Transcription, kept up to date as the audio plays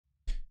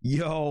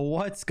Yo,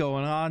 what's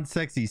going on,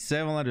 sexy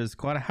 7-letter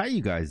squad? How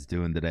you guys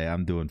doing today?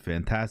 I'm doing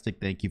fantastic.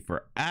 Thank you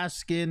for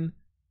asking.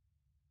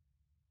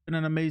 Been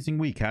an amazing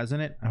week,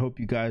 hasn't it? I hope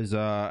you guys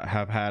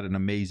have had an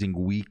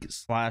amazing week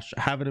 /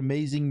 have an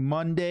amazing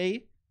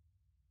Monday.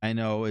 I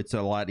know it's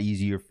a lot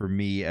easier for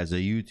me as a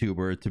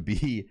YouTuber to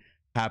be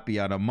happy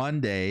on a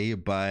Monday,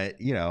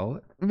 but you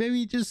know,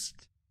 maybe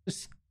just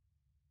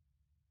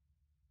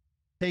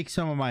take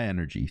some of my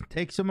energy.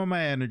 Take some of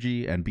my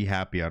energy and be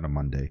happy on a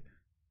Monday.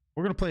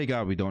 We're gonna play a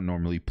god we don't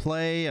normally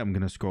play. I'm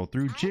gonna scroll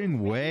through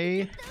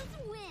Jing.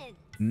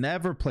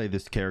 Never play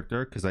this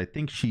character because I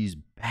think she's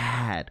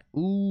bad.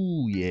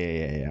 Ooh,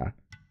 yeah.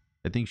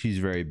 I think she's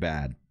very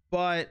bad,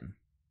 but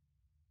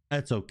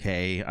that's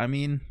okay. I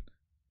mean,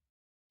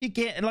 you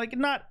can't, like,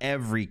 not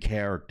every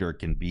character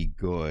can be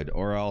good,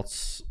 or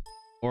else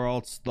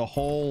the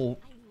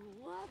whole.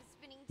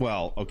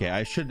 Well, okay,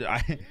 I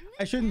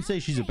shouldn't say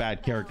she's a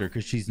bad character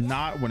because she's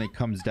not when it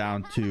comes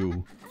down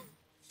to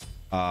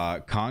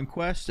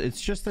conquest. It's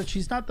just that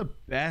she's not the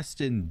best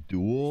in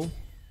Duel.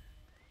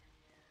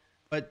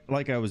 But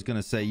like I was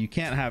gonna say, you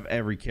can't have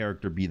every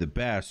character be the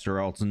best or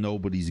else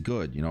nobody's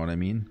good, you know what I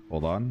mean?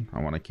 Hold on,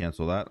 I want to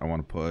cancel that. I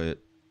want to put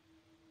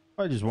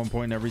just 1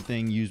 point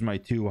everything, use my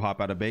 2,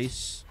 hop out of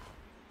base,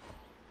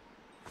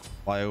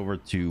 fly over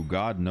to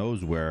God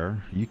knows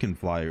where. You can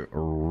fly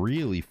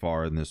really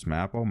far in this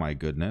map. Oh my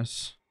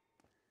goodness,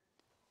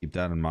 keep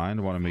that in mind.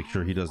 I want to make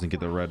sure he doesn't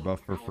get the red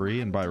buff for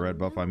free, and by red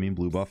buff I mean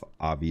blue buff,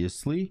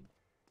 obviously.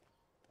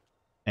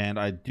 And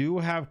I do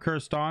have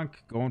Cursed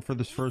Donk going for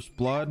this first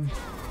blood.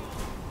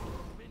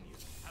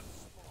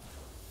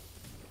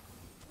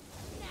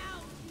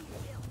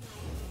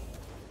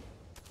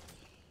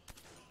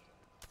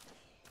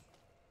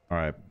 All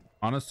right,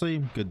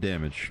 honestly, good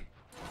damage.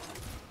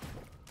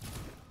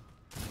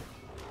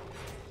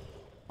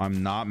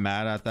 I'm not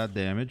mad at that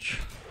damage.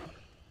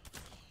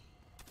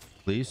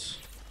 Please.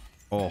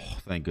 Oh,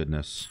 thank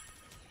goodness.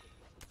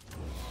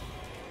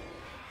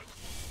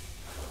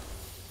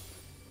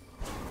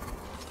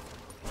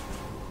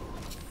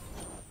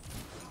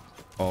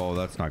 Oh,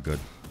 that's not good.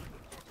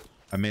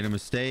 I made a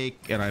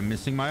mistake and I'm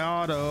missing my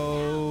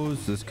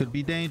autos. This could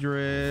be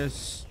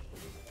dangerous.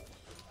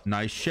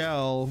 Nice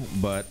shell,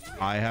 but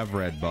I have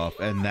red buff,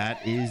 and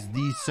that is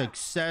the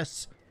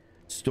success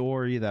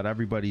story that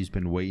everybody's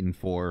been waiting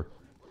for.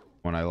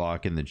 When I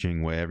lock in the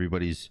Jing,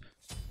 everybody's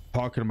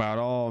talking about,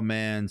 oh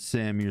man,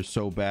 Sam, you're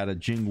so bad at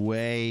Jing,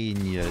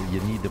 and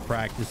you need to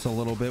practice a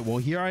little bit. Well,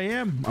 here I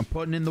am. I'm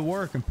putting in the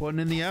work. I'm putting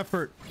in the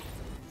effort,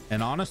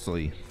 and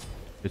honestly,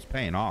 it's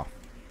paying off.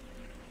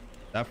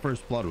 That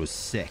first blood was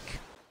sick.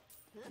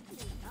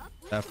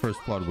 That first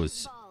blood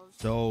was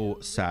so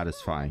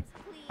satisfying.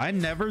 I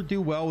never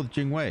do well with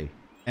Jing,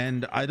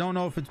 and I don't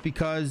know if it's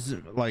because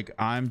like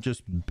I'm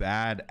just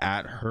bad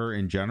at her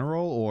in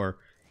general, or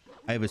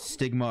I have a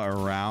stigma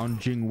around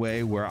Jing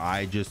where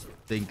I just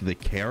think the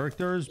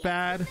character is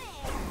bad,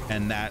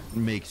 and that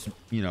makes,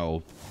 you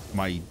know,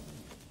 my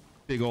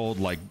big old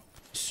like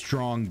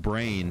strong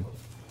brain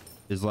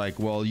is like,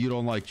 well, you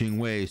don't like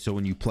Jing, so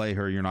when you play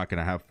her you're not going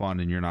to have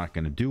fun and you're not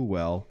going to do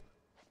well,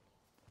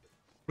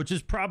 which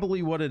is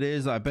probably what it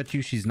is. I bet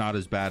you she's not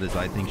as bad as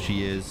I think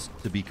she is,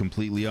 to be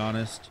completely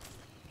honest.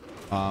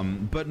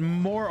 But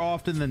more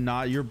often than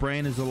not, your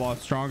brain is a lot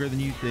stronger than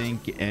you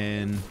think,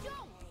 and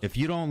if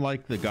you don't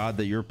like the god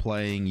that you're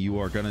playing, you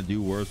are gonna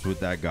do worse with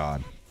that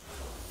god.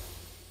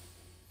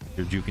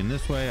 You're juking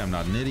this way. I'm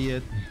not an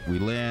idiot. We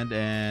land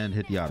and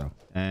hit the auto,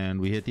 and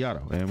we hit the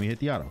auto, and we hit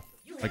the auto.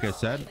 Like I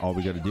said, all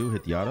we got to do,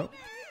 hit the auto.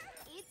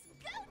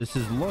 This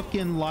is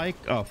looking like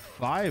a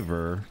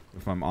 5er,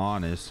 if I'm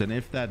honest. And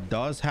if that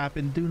does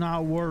happen, do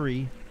not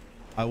worry.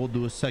 I will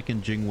do a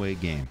second Jing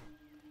game.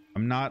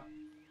 I'm not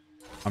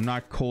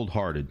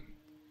cold-hearted.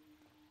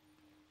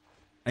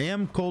 I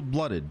am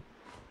cold-blooded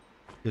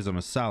because I'm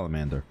a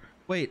salamander.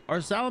 Wait,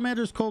 are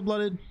salamanders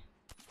cold-blooded?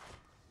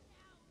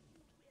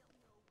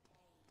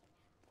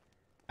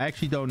 I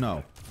actually don't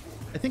know.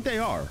 I think they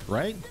are,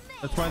 right?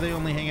 That's why they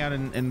only hang out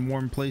in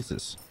warm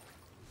places.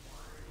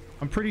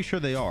 I'm pretty sure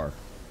they are.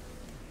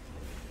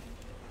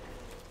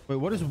 Wait,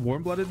 what does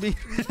warm-blooded mean?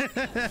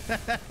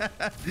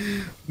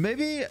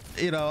 Maybe,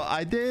 you know,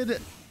 I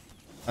did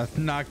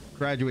not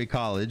graduate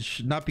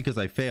college, not because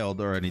I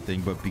failed or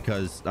anything, but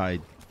because I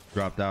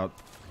dropped out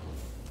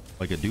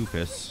like a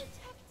doofus.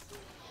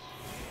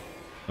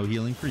 No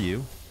healing for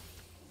you.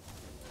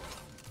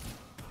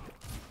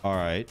 All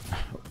right,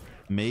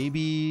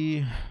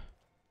 maybe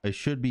I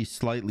should be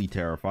slightly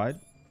terrified.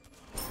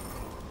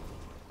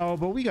 Oh,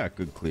 but we got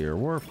good clear.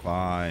 We're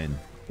fine.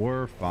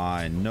 We're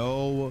fine.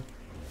 No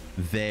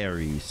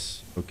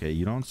varies. Okay,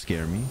 you don't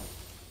scare me.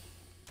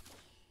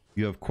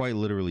 You have quite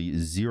literally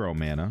 0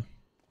 mana.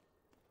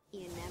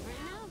 You never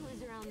know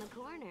who's around the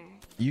corner.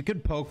 You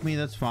could poke me,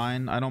 that's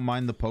fine. I don't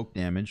mind the poke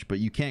damage, but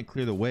you can't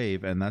clear the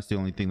wave, and that's the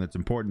only thing that's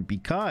important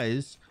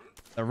because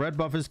the red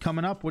buff is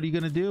coming up. What are you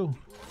gonna do?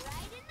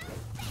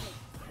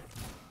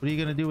 What are you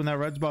gonna do when that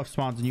red buff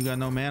spawns and you got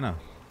no mana?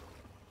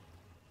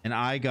 And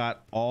I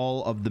got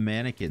all of the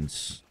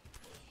mannequins.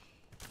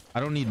 I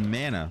don't need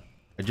mana.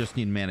 I just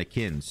need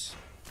mannequins.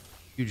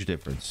 Huge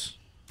difference.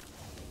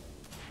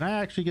 Can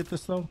I actually get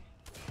this though?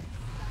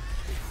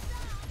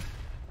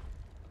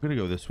 I'm gonna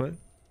go this way.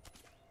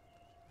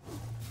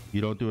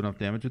 You don't do enough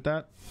damage with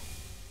that?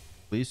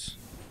 Please?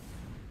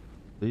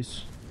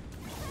 Please?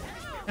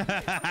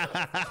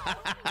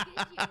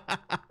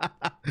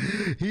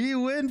 He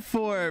went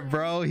for it,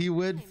 bro. He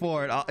went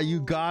for it.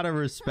 You gotta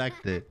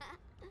respect it.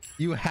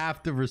 You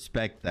have to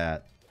respect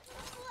that.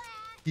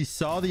 He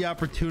saw the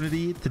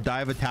opportunity to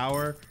dive a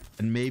tower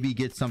and maybe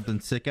get something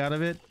sick out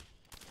of it,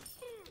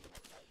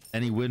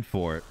 and he went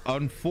for it.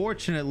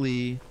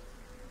 Unfortunately,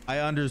 I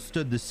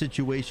understood the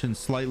situation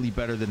slightly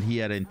better than he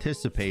had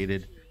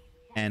anticipated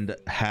and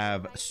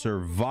have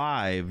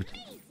survived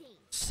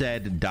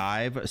said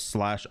dive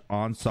slash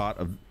onslaught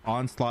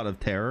of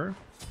terror,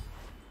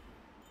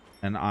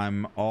 and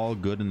I'm all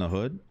good in the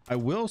hood. I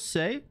will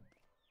say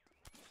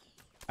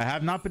I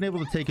have not been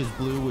able to take his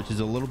blue, which is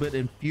a little bit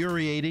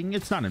infuriating.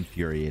 It's not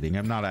infuriating.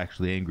 I'm not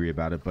actually angry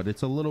about it, but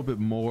it's a little bit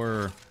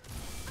more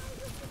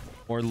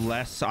or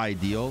less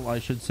ideal, I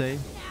should say,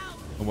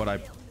 than what I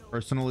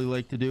personally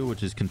like to do,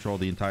 which is control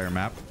the entire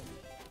map.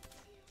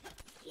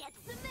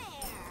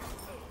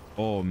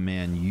 Oh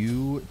man,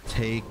 you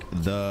take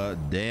the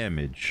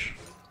damage.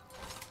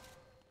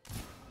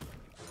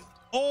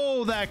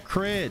 Oh, that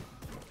crit.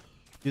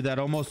 Dude, I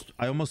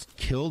almost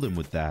killed him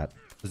with that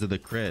because of the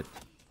crit.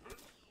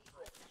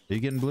 Are you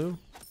getting blue?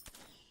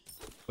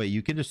 Wait,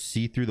 you can just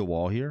see through the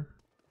wall here?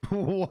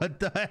 What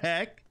the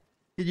heck?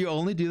 Did you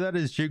only do that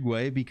as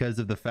Jing because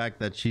of the fact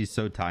that she's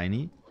so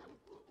tiny?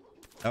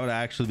 That would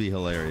actually be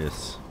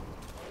hilarious.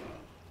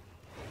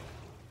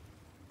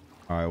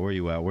 All right, where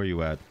you at? Where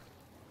you at?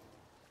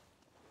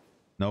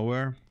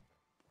 Nowhere.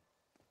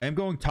 I'm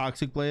going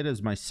Toxic Blade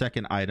as my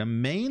second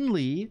item,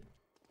 mainly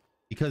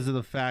because of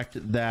the fact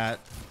that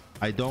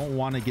I don't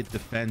want to get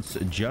defense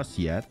just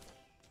yet.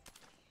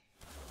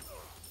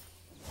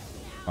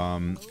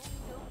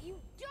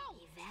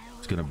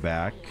 It's gonna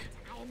back.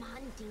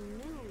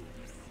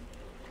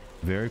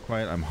 Very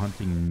quiet. I'm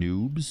hunting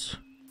noobs.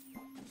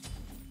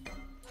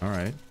 All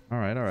right, all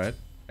right, all right.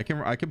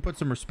 I can put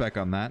some respect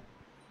on that.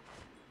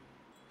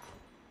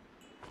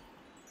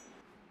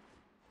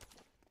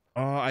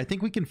 I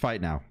think we can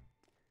fight now.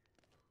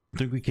 I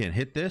think we can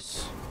hit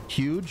this.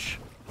 Huge.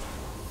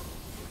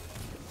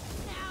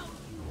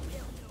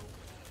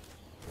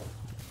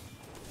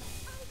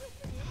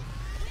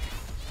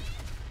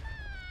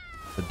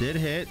 That did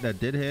hit. That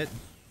did hit.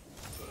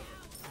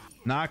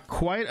 Not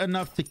quite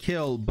enough to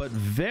kill, but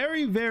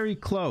very, very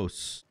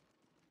close.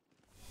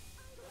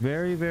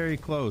 Very, very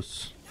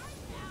close.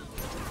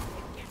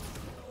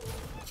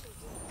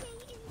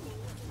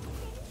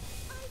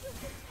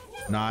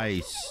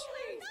 Nice.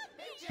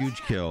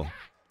 Huge kill.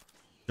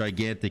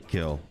 Gigantic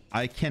kill.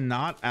 I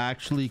cannot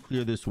actually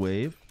clear this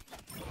wave.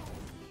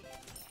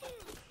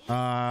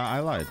 I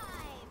lied.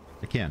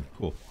 I can.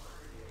 Cool.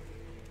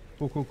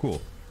 Cool, cool,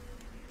 cool.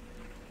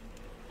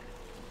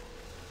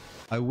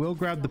 I will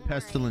grab the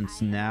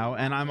pestilence now,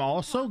 and I'm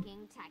also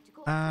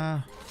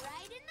well,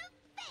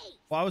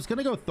 I was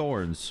gonna go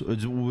thorns.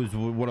 Was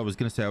what I was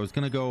gonna say. I was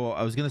gonna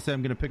say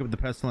I'm gonna pick up the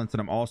pestilence,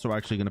 and I'm also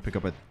actually gonna pick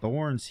up a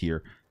thorns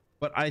here.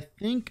 But I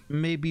think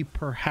maybe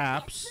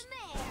perhaps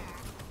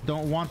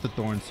don't want the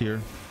thorns here.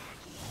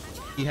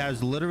 He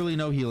has literally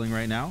no healing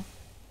right now.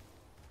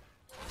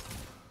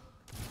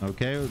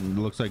 Okay,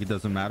 looks like it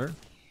doesn't matter.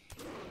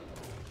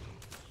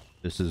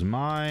 This is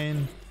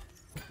mine.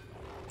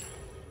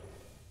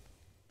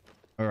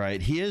 All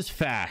right, he is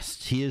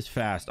fast. He is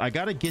fast. I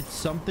gotta get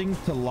something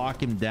to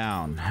lock him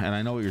down, and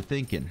I know what you're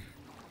thinking.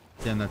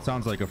 Then that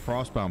sounds like a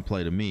frostbound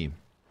play to me.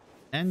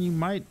 And you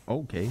might,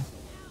 okay,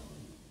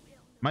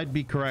 might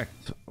be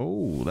correct.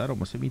 Oh, that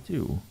almost hit me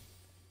too.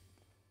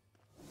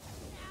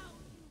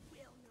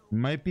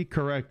 Might be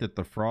correct at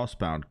the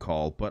frostbound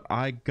call, but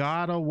I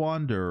gotta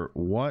wonder,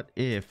 what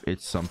if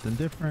it's something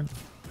different?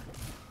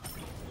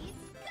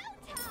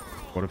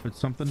 What if it's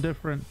something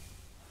different?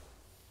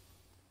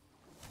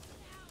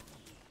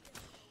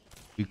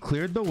 We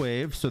cleared the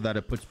wave so that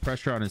it puts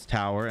pressure on his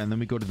tower, and then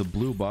we go to the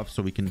blue buff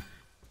so we can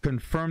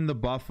confirm the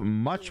buff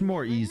much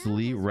more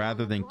easily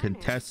rather than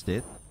contest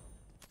it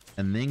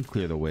and then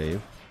clear the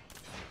wave.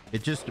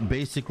 It just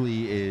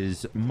basically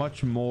is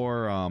much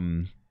more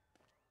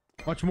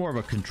of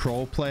a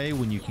control play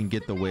when you can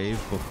get the wave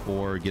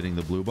before getting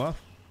the blue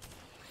buff.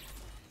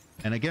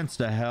 And against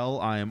a hell,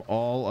 I am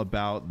all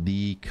about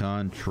the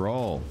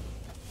control.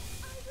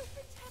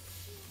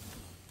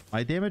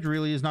 My damage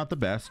really is not the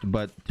best,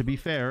 but to be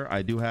fair,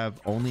 I do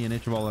have only an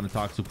Interval and a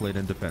Toxic Blade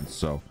in defense,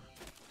 so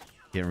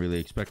can't really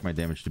expect my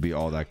damage to be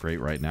all that great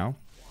right now.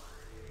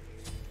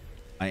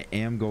 I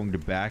am going to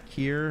back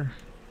here.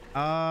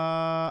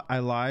 I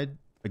lied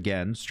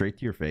again, straight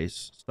to your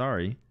face.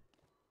 Sorry.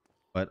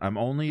 But I'm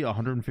only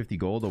 150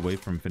 gold away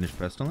from finished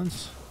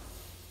Pestilence.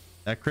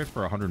 That crit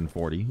for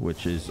 140,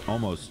 which is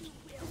almost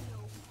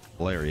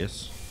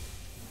hilarious.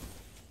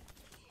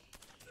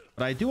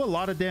 But I do a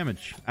lot of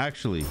damage,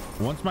 actually.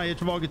 Once my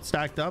Interval gets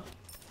stacked up,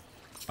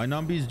 my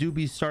numbies do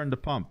be starting to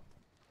pump.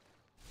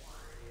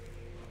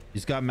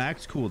 He's got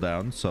max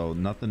cooldown, so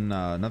nothing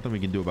we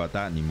can do about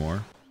that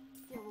anymore.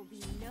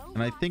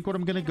 And I think what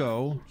I'm gonna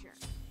go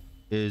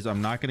is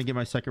I'm not gonna get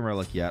my second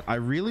relic yet.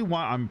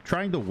 I'm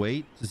trying to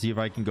wait to see if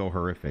I can go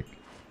horrific.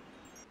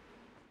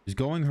 Because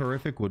going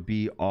horrific would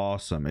be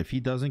awesome. If he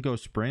doesn't go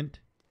sprint,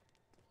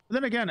 but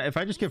then again, if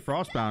I just get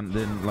frostbound,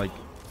 then like,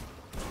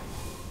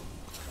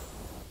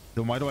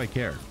 then why do I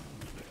care?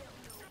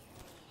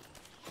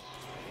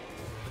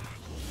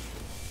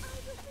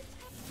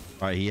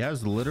 All right, he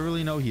has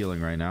literally no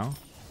healing right now.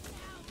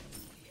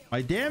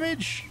 My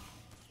damage,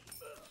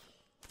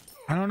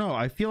 I don't know.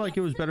 I feel like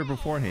it was better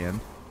beforehand.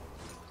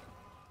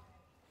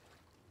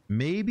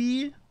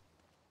 Maybe.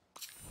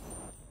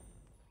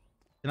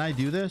 Can I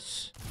do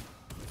this?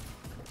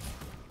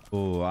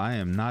 Oh, I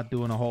am not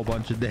doing a whole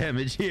bunch of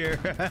damage here.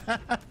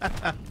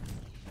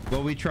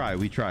 Well, we try.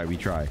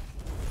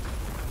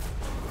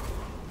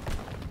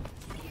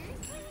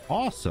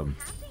 Awesome.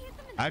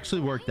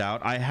 Actually worked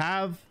out. I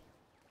have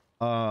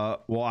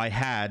well, I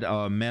had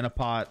a mana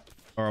pot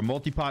or a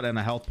multi-pot and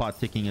a health pot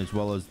ticking, as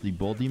well as the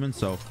bull demon,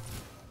 so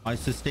my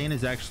sustain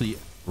is actually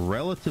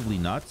relatively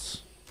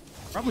nuts.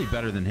 Probably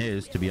better than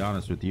his, to be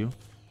honest with you.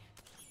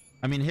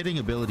 I mean, hitting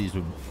abilities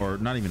would, or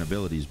not even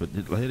abilities, but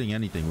hitting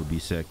anything would be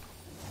sick.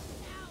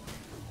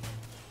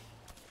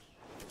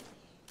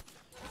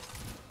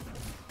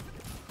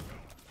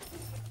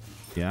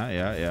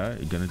 Yeah.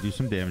 Gonna do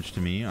some damage to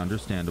me.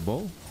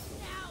 Understandable.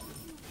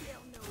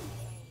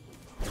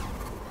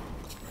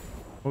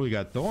 Oh, we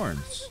got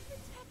thorns.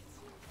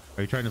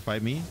 Are you trying to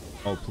fight me?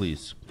 Oh,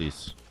 please.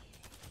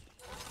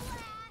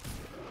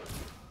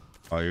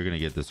 Oh, you're gonna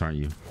get this, aren't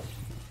you?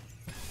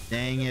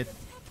 Dang it.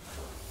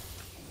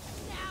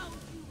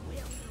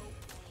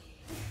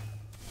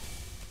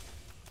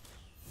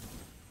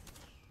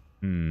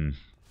 I'm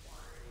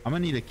gonna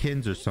need a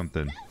Kins or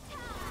something.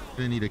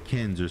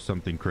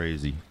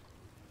 Crazy.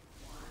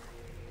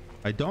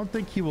 I don't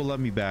think he will let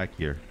me back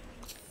here.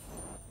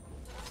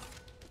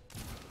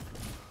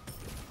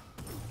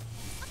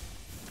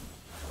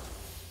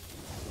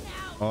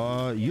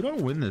 You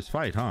don't win this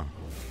fight, huh?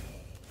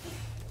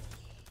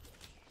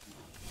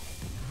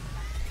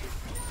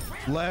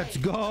 Let's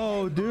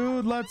go,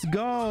 dude. Let's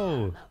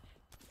go.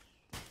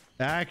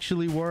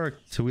 Actually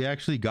worked. So we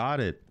actually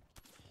got it.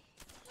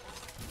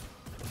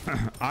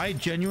 I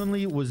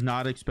genuinely was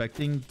not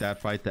expecting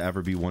that fight to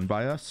ever be won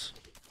by us.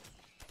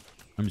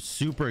 I'm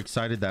super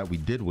excited that we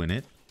did win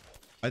it.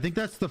 I think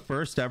that's the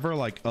first ever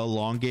like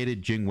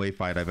elongated Jing Wei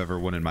fight I've ever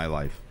won in my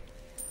life.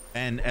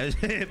 And as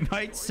it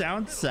might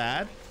sound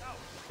sad,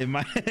 it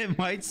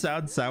might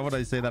sound sad when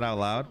I say that out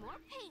loud,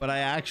 but I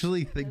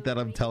actually think that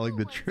I'm telling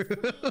the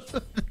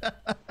truth.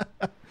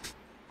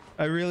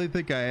 I really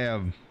think I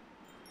am.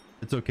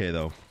 It's okay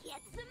though.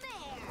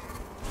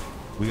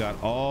 We got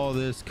all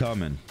this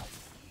coming.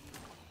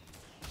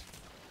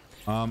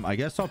 I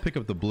guess I'll pick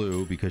up the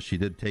blue because she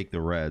did take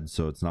the red,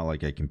 so it's not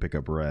like I can pick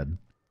up red.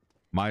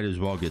 Might as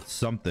well get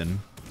something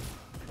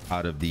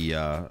out of the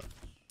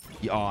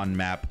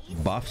on-map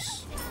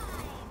buffs.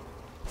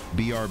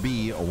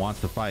 BRB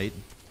wants to fight.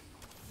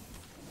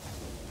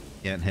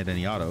 Can't hit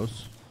any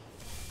autos.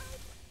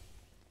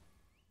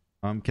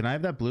 Can I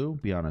have that blue?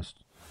 Be honest.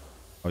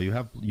 Oh,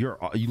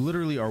 you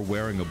literally are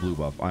wearing a blue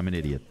buff. I'm an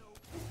idiot.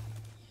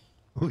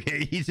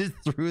 Okay, he just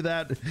threw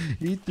that.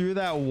 He threw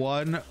that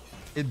one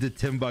into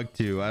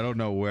Timbuktu. I don't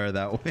know where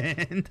that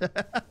went.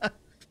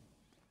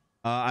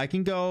 I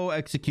can go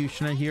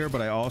Executioner here,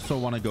 but I also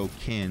want to go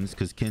Kins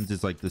because Kins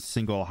is like the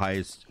single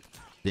highest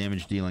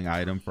damage dealing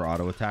item for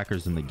auto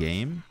attackers in the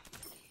game.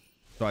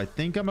 So I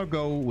think I'm gonna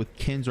go with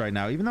Kins right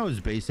now, even though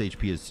his base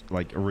HP is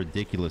like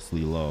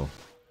ridiculously low.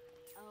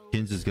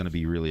 Kins is gonna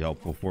be really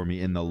helpful for me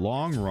in the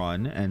long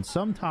run, and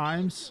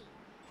sometimes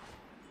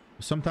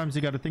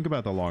you got to think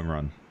about the long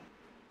run.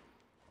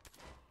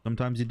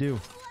 Sometimes you do.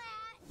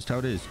 Just how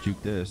it is.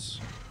 Juke this.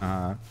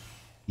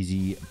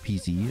 Easy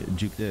peasy.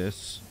 Juke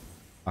this.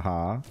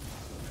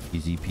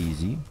 Easy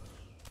peasy.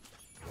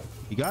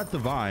 You got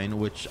Divine,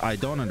 which I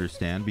don't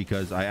understand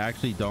because I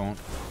actually don't.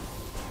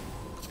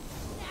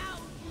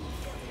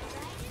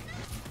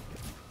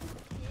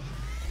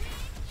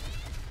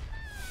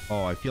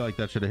 Oh, I feel like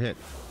that should have hit.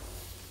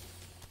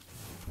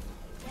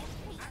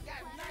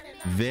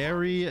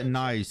 Very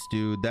nice,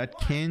 dude. That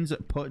Kins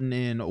putting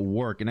in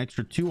work. An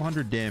extra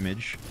 200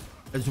 damage,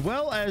 as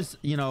well as,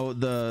 you know,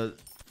 the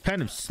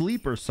kind of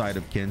sleeper side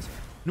of Kins.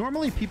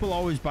 Normally people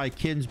always buy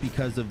Kins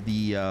because of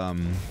the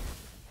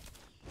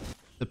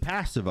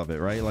passive of it,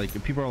 right?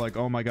 Like people are like,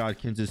 oh my god,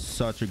 Kins is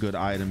such a good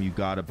item, you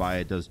gotta buy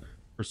it. It does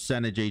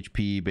percentage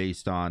HP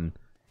based on,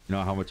 you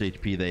know, how much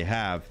HP they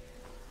have,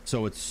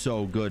 so it's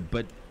so good.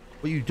 But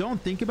what you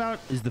don't think about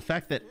is the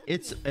fact that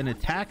it's an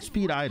attack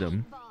speed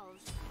item,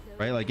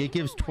 right? Like it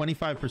gives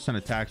 25%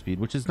 attack speed,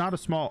 which is not a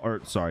small,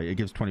 or sorry, it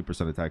gives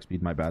 20% attack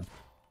speed, my bad,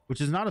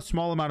 which is not a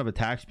small amount of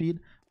attack speed,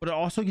 but it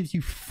also gives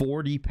you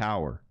 40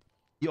 power.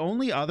 The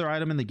only other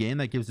item in the game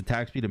that gives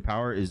attack speed and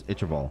power is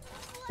Ichval.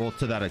 Well,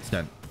 to that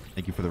extent.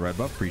 Thank you for the red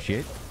buff.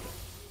 Appreciate.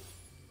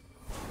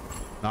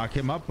 Knock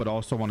him up, but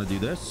also want to do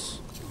this.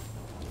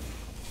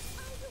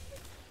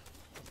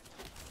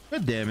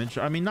 Good damage.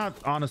 I mean, not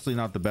honestly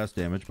not the best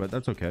damage, but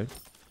that's okay.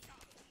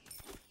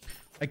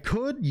 I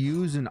could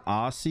use an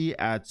Aussie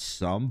at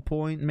some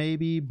point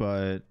maybe,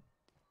 but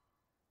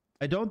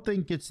I don't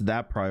think it's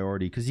that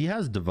priority because he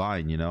has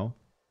Divine, you know.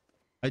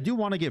 I do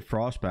want to get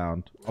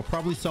Frostbound. I'll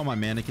probably sell my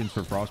mannequins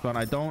for Frostbound.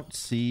 I don't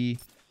see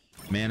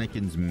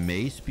Mannequin's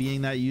Mace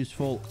being that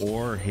useful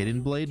or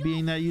Hidden Blade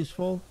being that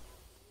useful.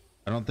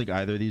 I don't think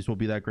either of these will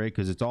be that great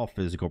because it's all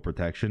physical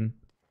protection.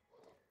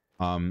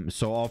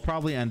 So I'll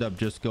probably end up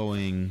just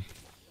going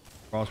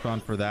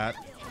Frostbound for that.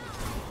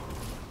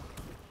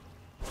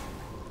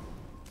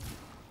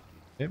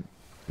 Okay,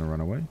 gonna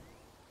run away.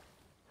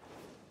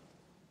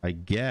 I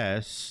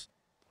guess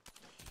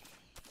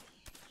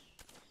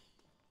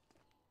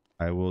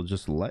I will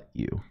just let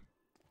you.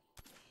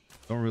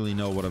 Don't really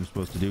know what I'm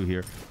supposed to do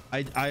here.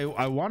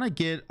 I want to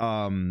get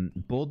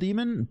Bull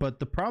Demon,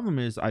 but the problem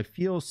is I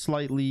feel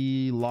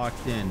slightly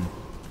locked in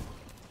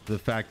to the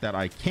fact that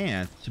I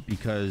can't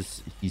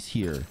because he's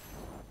here.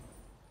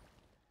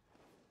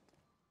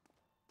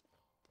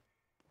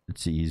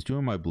 Let's see, he's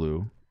doing my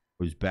blue.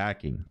 Oh, he's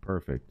backing.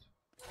 Perfect.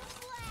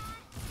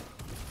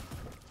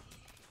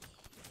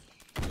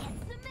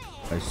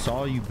 I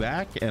saw you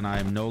back and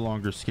I'm no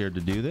longer scared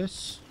to do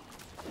this.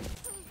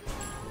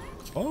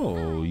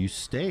 Oh, you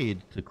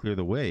stayed to clear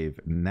the wave.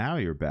 Now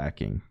you're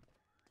backing.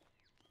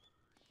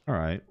 All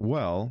right.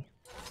 Well,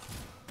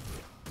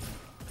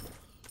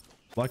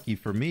 lucky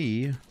for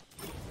me,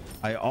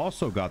 I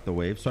also got the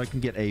wave so I can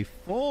get a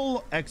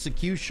full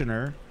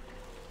executioner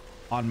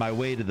on my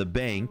way to the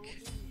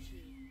bank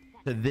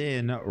to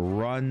then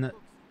run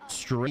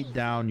straight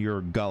down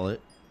your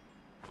gullet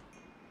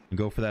and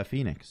go for that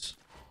Phoenix.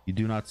 You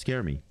do not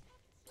scare me.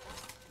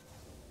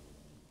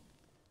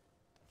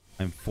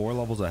 I'm 4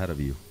 levels ahead of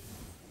you.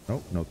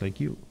 Oh, no, thank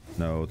you.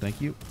 No,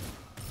 thank you.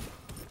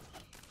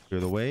 Clear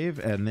the wave,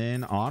 and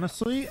then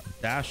honestly,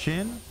 dash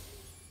in,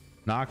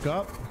 knock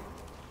up,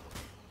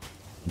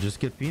 just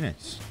get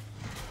Phoenix.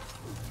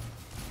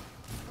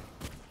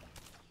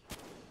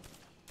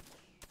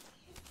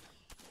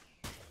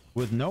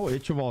 With no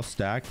Itchavol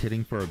stacked,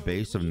 hitting for a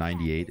base of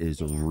 98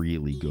 is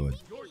really good.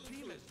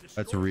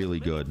 That's really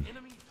good.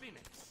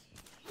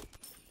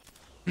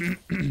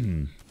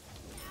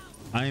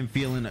 I am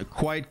feeling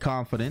quite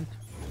confident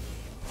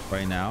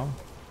right now.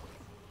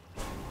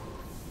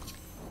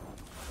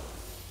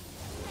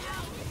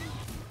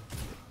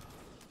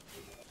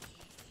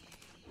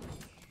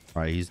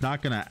 All right, he's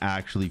not gonna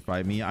actually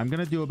fight me. I'm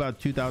gonna do about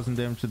 2,000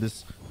 damage to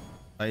this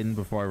Titan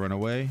before I run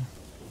away.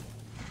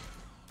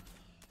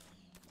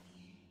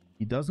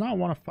 He does not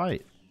want to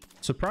fight,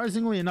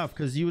 surprisingly enough,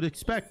 because you would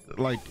expect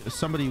like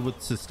somebody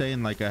with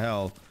sustain like a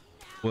hell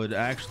would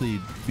actually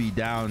be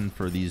down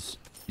for these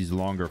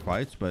longer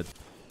fights, but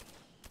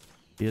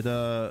it's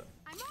not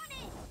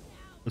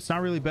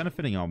really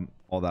benefiting him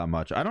all that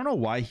much. I don't know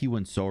why he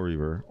went Soul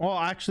Reaver. Well,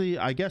 actually,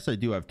 I guess I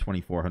do have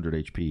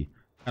 2,400 HP.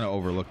 Kind of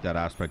overlooked that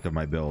aspect of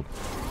my build.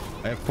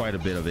 I have quite a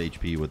bit of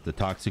HP with the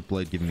Toxic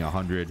Blade giving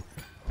 100,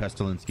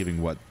 Pestilence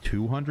giving what,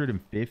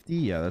 250?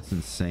 Yeah, that's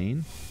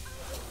insane.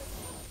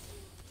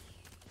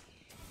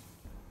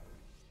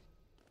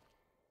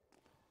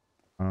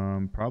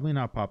 Probably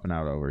not popping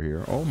out over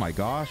here. Oh my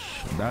gosh,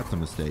 that's a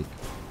mistake.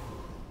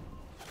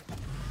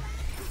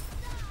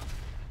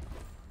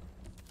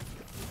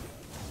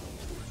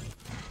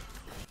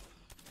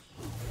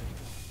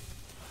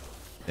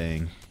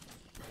 Dang.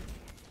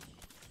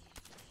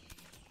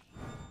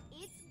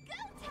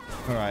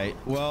 All right,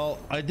 well,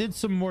 I did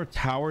some more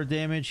tower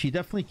damage. He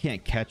definitely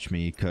can't catch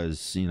me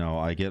because, you know,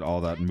 I get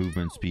all that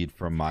movement speed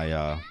from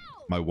my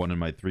my 1 and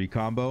my 3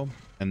 combo,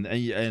 and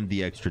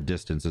the extra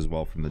distance as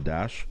well from the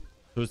dash.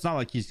 So it's not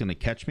like he's gonna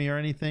catch me or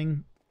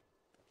anything.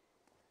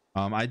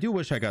 I do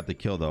wish I got the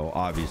kill though,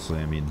 obviously.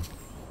 I mean,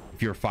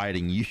 if you're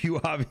fighting, you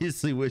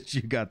obviously wish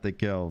you got the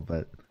kill,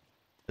 but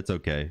it's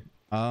okay.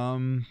 I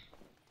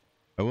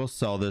will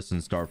sell this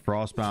and start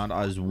Frostbound,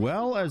 as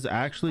well as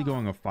actually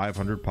going a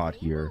 500 pot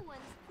here.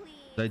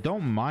 I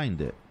don't mind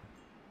it.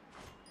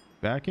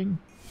 Backing?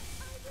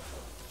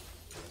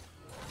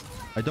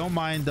 I don't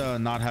mind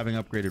not having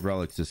upgraded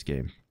relics this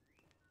game.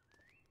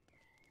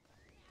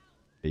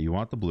 Okay, you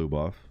want the blue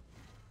buff.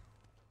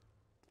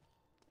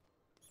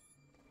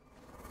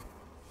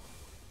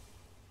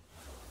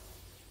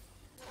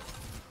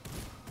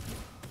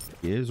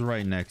 He is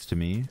right next to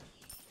me.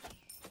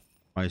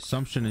 My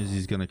assumption is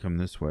he's gonna come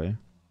this way.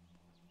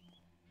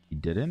 He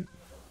didn't.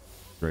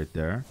 Right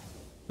there.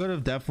 Could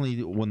have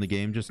definitely won the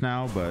game just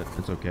now, but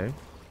it's okay.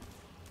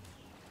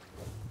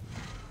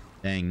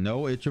 Dang,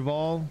 no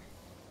Itchavol.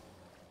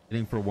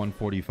 Hitting for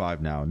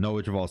 145 now. No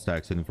Itchavol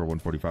stacks hitting for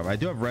 145. I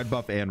do have red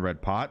buff and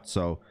red pot,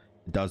 so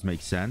it does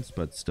make sense,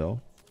 but still.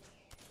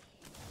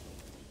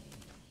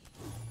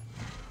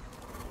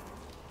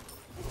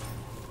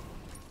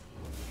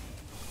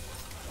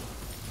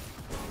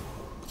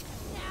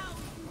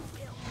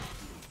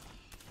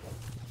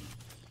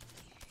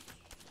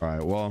 All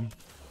right, well,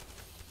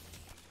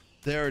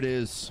 there it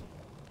is.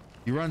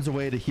 He runs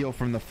away to heal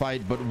from the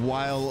fight, but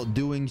while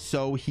doing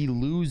so, he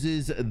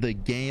loses the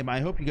game. I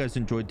hope you guys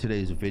enjoyed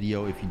today's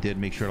video. If you did,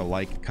 make sure to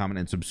like, comment,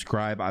 and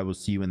subscribe. I will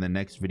see you in the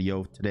next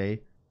video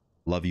today.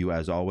 Love you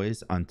as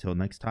always. Until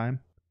next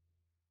time,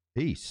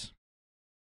 peace.